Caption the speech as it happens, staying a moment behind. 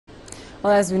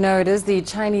Well, as we know, it is the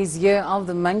Chinese Year of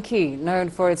the Monkey.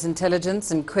 Known for its intelligence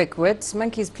and quick wit,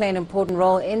 monkeys play an important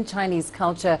role in Chinese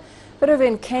culture. But over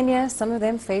in Kenya, some of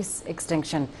them face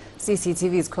extinction.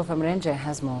 CCTV's Kofa Mrenje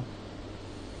has more.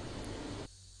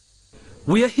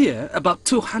 We are here about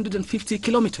 250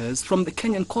 kilometers from the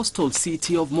Kenyan coastal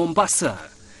city of Mombasa,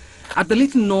 at the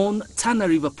little-known Tana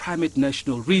River Primate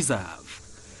National Reserve.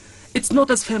 It's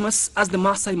not as famous as the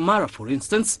Masai Mara, for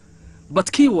instance,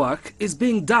 but key work is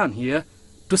being done here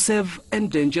to save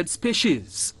endangered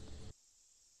species.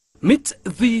 Meet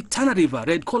the Tana River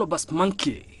red colobus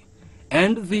monkey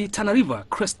and the Tana River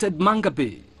crested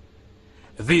mangabe.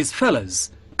 These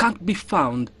fellas can't be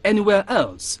found anywhere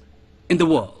else in the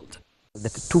world. The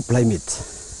two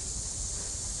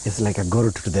primates is like a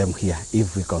god to them here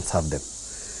if we conserve them.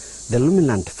 The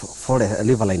luminant forest,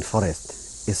 riverine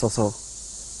forest is also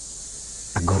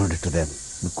a god to them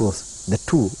because the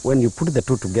two, when you put the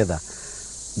two together,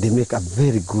 they make a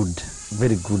very good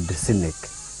scenic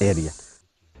area.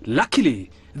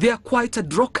 Luckily, they are quite a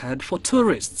drawcard for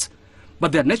tourists,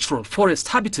 but their natural forest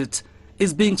habitat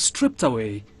is being stripped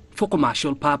away for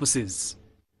commercial purposes.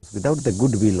 Without the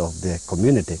goodwill of the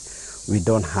community, we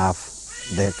don't have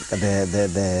the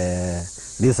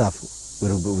reserve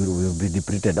will be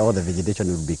depleted, all the vegetation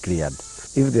will be cleared.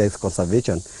 If there is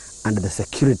conservation and the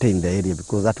security in the area,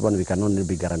 because that one we can only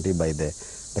be guaranteed by the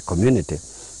community,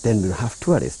 then we'll have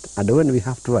tourists. And when we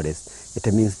have tourists, it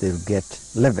means we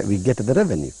get the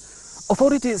revenue.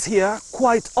 Authorities here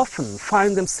quite often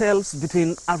find themselves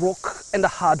between a rock and a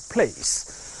hard place.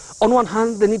 On one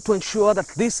hand, they need to ensure that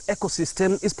this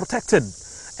ecosystem is protected,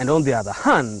 and on the other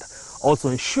hand, also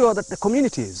ensure that the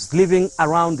communities living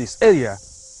around this area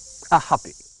are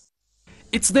happy.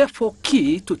 It's therefore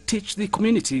key to teach the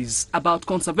communities about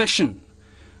conservation.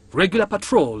 Regular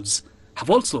patrols have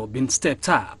also been stepped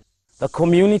up. The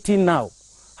community now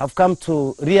have come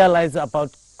to realize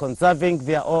about conserving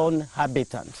their own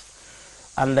habitat.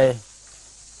 And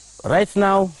right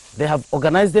now, they have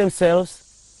organized themselves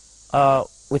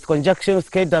with conjunction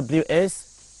with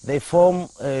KWS. They form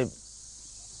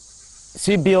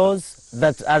CBOs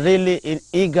that are really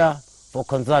eager for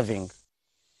conserving.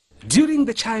 During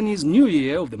the Chinese New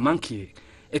Year of the Monkey,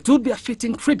 it would be a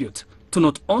fitting tribute to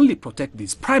not only protect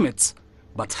these primates,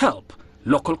 but help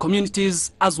local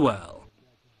communities as well.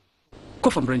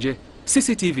 Kofa Mrenje,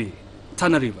 CCTV,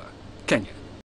 Tana River, Kenya.